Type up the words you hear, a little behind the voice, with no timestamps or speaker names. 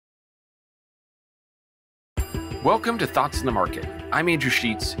Welcome to Thoughts in the Market. I'm Andrew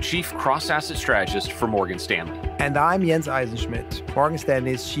Sheets, Chief Cross-Asset Strategist for Morgan Stanley. And I'm Jens Eisenschmidt, Morgan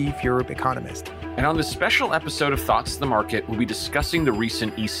Stanley's Chief Europe Economist. And on this special episode of Thoughts in the Market, we'll be discussing the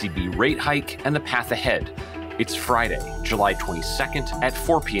recent ECB rate hike and the path ahead. It's Friday, July 22nd at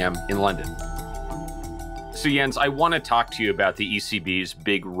 4 p.m. in London. So Jens, I want to talk to you about the ECB's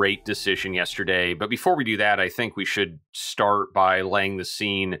big rate decision yesterday. But before we do that, I think we should start by laying the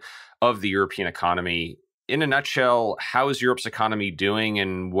scene of the European economy. In a nutshell, how is Europe's economy doing,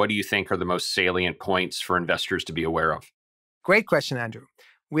 and what do you think are the most salient points for investors to be aware of? Great question, Andrew.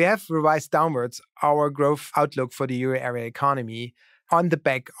 We have revised downwards our growth outlook for the euro area economy on the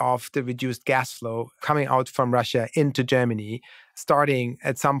back of the reduced gas flow coming out from Russia into Germany, starting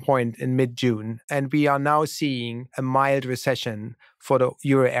at some point in mid-June. And we are now seeing a mild recession for the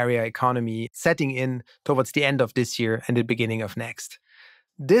euro area economy setting in towards the end of this year and the beginning of next.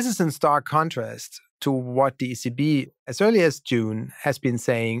 This is in stark contrast to what the ECB, as early as June, has been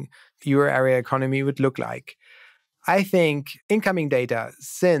saying the euro area economy would look like. I think incoming data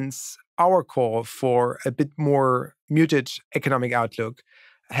since our call for a bit more muted economic outlook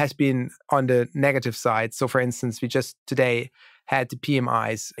has been on the negative side. So, for instance, we just today had the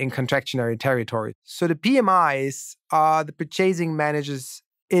PMIs in contractionary territory. So the PMIs are the purchasing managers'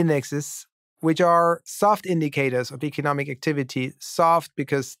 indexes, which are soft indicators of economic activity, soft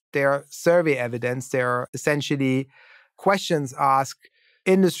because they're survey evidence. They're essentially questions asked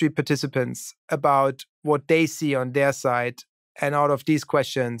industry participants about what they see on their side. And out of these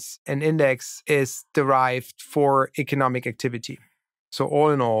questions, an index is derived for economic activity. So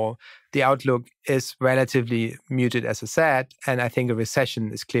all in all, the outlook is relatively muted, as I said, and I think a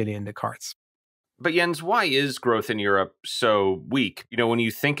recession is clearly in the cards. But Jens, why is growth in Europe so weak? When you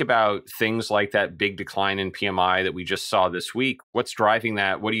think about things like that big decline in PMI that we just saw this week, what's driving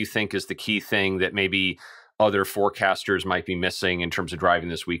that? What do you think is the key thing that maybe other forecasters might be missing in terms of driving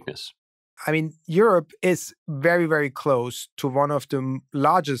this weakness? I mean, Europe is very, very close to one of the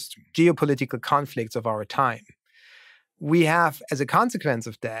largest geopolitical conflicts of our time. We have, as a consequence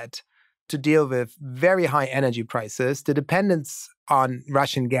of that, to deal with very high energy prices. The dependence on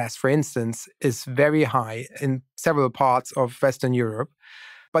Russian gas, for instance, is very high in several parts of Western Europe.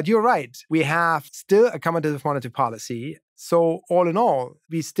 But you're right, we have still accommodative monetary policy. So all in all,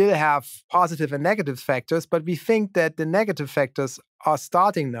 we still have positive and negative factors, but we think that the negative factors are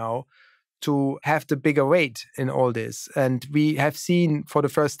starting now to have the bigger weight in all this. And we have seen for the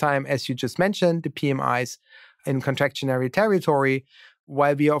first time, as you just mentioned, the PMIs in contractionary territory,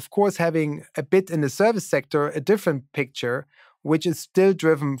 while we are, of course, having a bit in the service sector, a different picture, which is still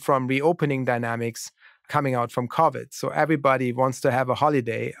driven from reopening dynamics coming out from COVID. So everybody wants to have a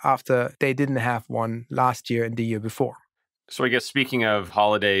holiday after they didn't have one last year and the year before. So I guess speaking of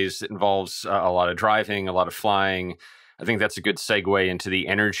holidays, it involves a lot of driving, a lot of flying. I think that's a good segue into the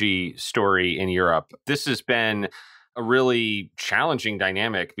energy story in Europe. This has been a really challenging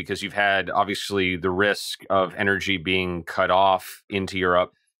dynamic because you've had, obviously, the risk of energy being cut off into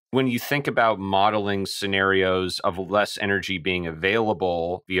Europe. When you think about modeling scenarios of less energy being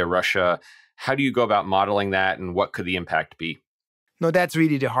available via Russia, how do you go about modeling that and what could the impact be? No, that's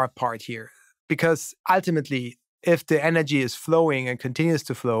really the hard part here. Because ultimately, if the energy is flowing and continues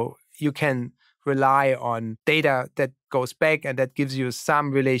to flow, you can rely on data that goes back and that gives you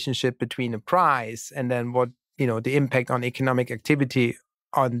some relationship between the price and then what the impact on economic activity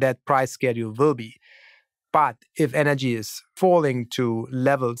on that price schedule will be. But if energy is falling to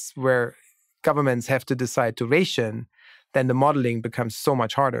levels where governments have to decide to ration, then the modeling becomes so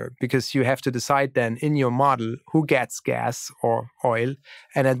much harder because you have to decide then in your model who gets gas or oil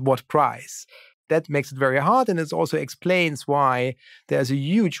and at what price. That makes it very hard, and it also explains why there's a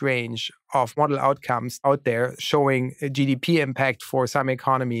huge range of model outcomes out there showing a GDP impact for some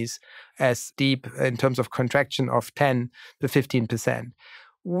economies as deep in terms of contraction of 10 to 15%.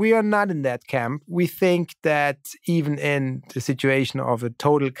 We are not in that camp. We think that even in the situation of a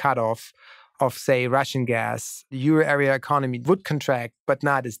total cutoff of, say, Russian gas, the euro area economy would contract, but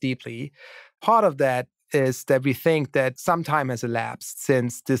not as deeply. Part of that is that we think that some time has elapsed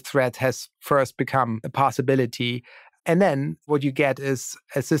since this threat has first become a possibility. And then what you get is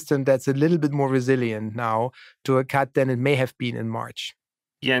a system that's a little bit more resilient now to a cut than it may have been in March.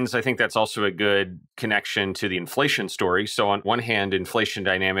 Jens, I think that's also a good connection to the inflation story. So on one hand, inflation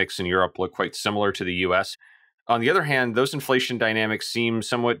dynamics in Europe look quite similar to the US. On the other hand, those inflation dynamics seem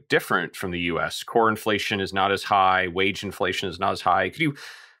somewhat different from the US. Core inflation is not as high, wage inflation is not as high. Could you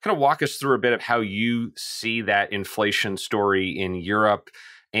kind of walk us through a bit of how you see that inflation story in Europe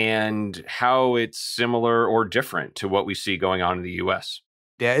and how it's similar or different to what we see going on in the US?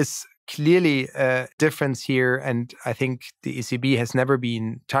 There is clearly a difference here, and I think the ECB has never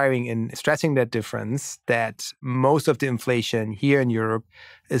been tiring in stressing that difference, that most of the inflation here in Europe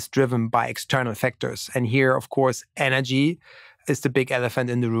is driven by external factors. And here, of course, energy is the big elephant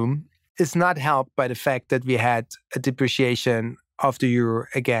in the room. It's not helped by the fact that we had a depreciation of the euro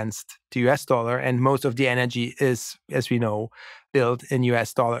against the US dollar, and most of the energy is, as we know, built in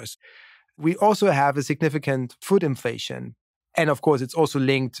US dollars. We also have a significant food inflation. And of course, it's also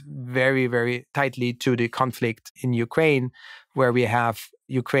linked very, very tightly to the conflict in Ukraine, where we have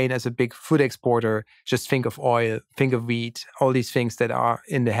Ukraine as a big food exporter. Just think of oil, think of wheat, all these things that are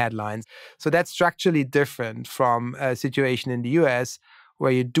in the headlines. So that's structurally different from a situation in the US,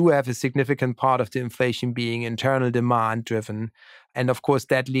 where you do have a significant part of the inflation being internal demand driven. And of course,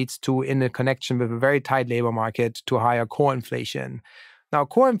 that leads to, in a connection with a very tight labor market, to higher core inflation. Now,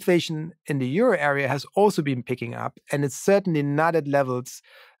 core inflation in the euro area has also been picking up, and it's certainly not at levels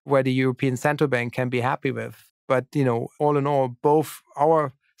where the European Central Bank can be happy with. But, all in all, both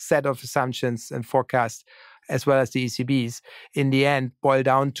our set of assumptions and forecasts, as well as the ECB's, in the end, boil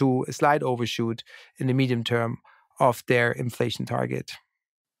down to a slight overshoot in the medium term of their inflation target.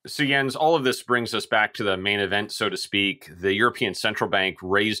 So Jens, all of this brings us back to the main event, so to speak. The European Central Bank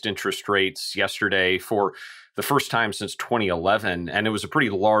raised interest rates yesterday for the first time since 2011, and it was a pretty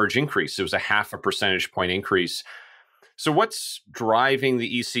large increase. It was a 0.5 percentage point increase. So what's driving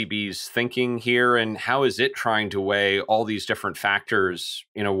the ECB's thinking here, and how is it trying to weigh all these different factors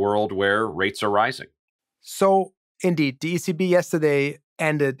in a world where rates are rising? So indeed, the ECB yesterday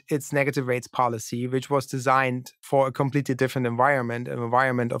ended its negative rates policy, which was designed for a completely different environment, an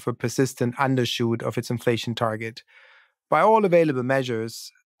environment of a persistent undershoot of its inflation target. By all available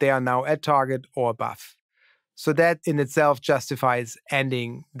measures, they are now at target or above. So that in itself justifies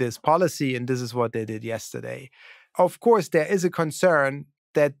ending this policy, and this is what they did yesterday. Of course, there is a concern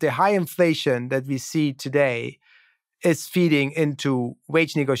that the high inflation that we see today is feeding into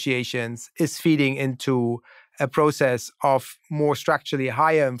wage negotiations, is feeding into a process of more structurally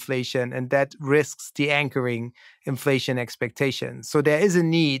higher inflation, and that risks the anchoring inflation expectations. So there is a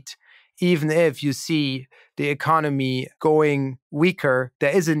need, even if you see the economy going weaker,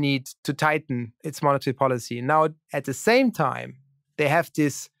 there is a need to tighten its monetary policy. Now, at the same time, they have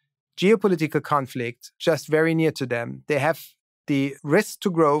this geopolitical conflict just very near to them. They have the risk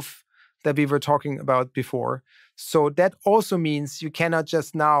to growth that we were talking about before. So that also means you cannot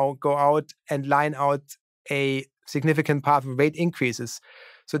just now go out and line out a significant path of rate increases.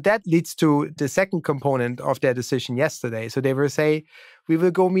 So that leads to the second component of their decision yesterday. So they will say, we will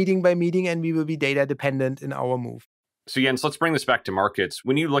go meeting by meeting and we will be data dependent in our move. So Jens, let's bring this back to markets.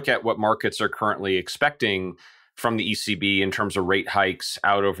 When you look at what markets are currently expecting from the ECB in terms of rate hikes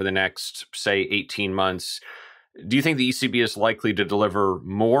out over the next, say, 18 months, do you think the ECB is likely to deliver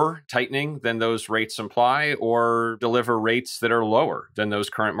more tightening than those rates imply, or deliver rates that are lower than those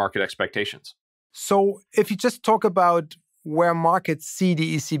current market expectations? So if you just talk about where markets see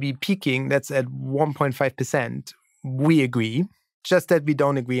the ECB peaking, that's at 1.5%, we agree, just that we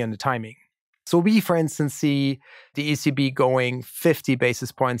don't agree on the timing. So we, for instance, see the ECB going 50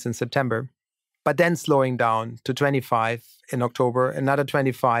 basis points in September, but then slowing down to 25 in October, another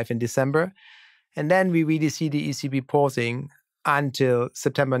 25 in December. And then we really see the ECB pausing until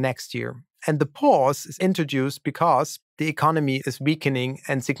September next year. And the pause is introduced because the economy is weakening,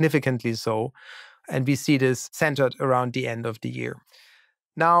 and significantly so. And we see this centered around the end of the year.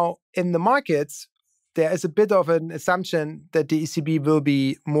 Now, in the markets, there is a bit of an assumption that the ECB will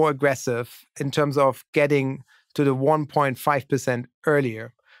be more aggressive in terms of getting to the 1.5%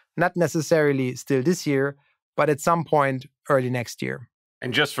 earlier. Not necessarily still this year, but at some point early next year.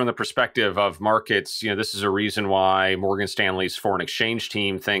 And just from the perspective of markets, this is a reason why Morgan Stanley's foreign exchange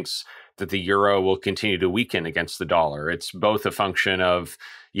team thinks that the euro will continue to weaken against the dollar. It's both a function of,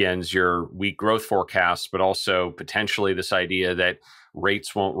 Jens, your weak growth forecasts, but also potentially this idea that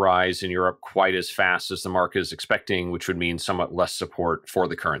rates won't rise in Europe quite as fast as the market is expecting, which would mean somewhat less support for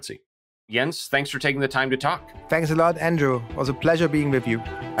the currency. Jens, thanks for taking the time to talk. Thanks a lot, Andrew. It was a pleasure being with you.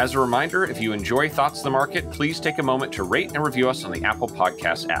 As a reminder, if you enjoy Thoughts of the Market, please take a moment to rate and review us on the Apple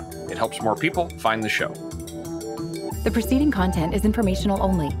Podcast app. It helps more people find the show. The preceding content is informational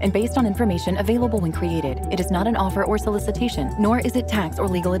only and based on information available when created. It is not an offer or solicitation, nor is it tax or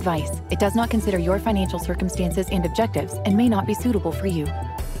legal advice. It does not consider your financial circumstances and objectives and may not be suitable for you.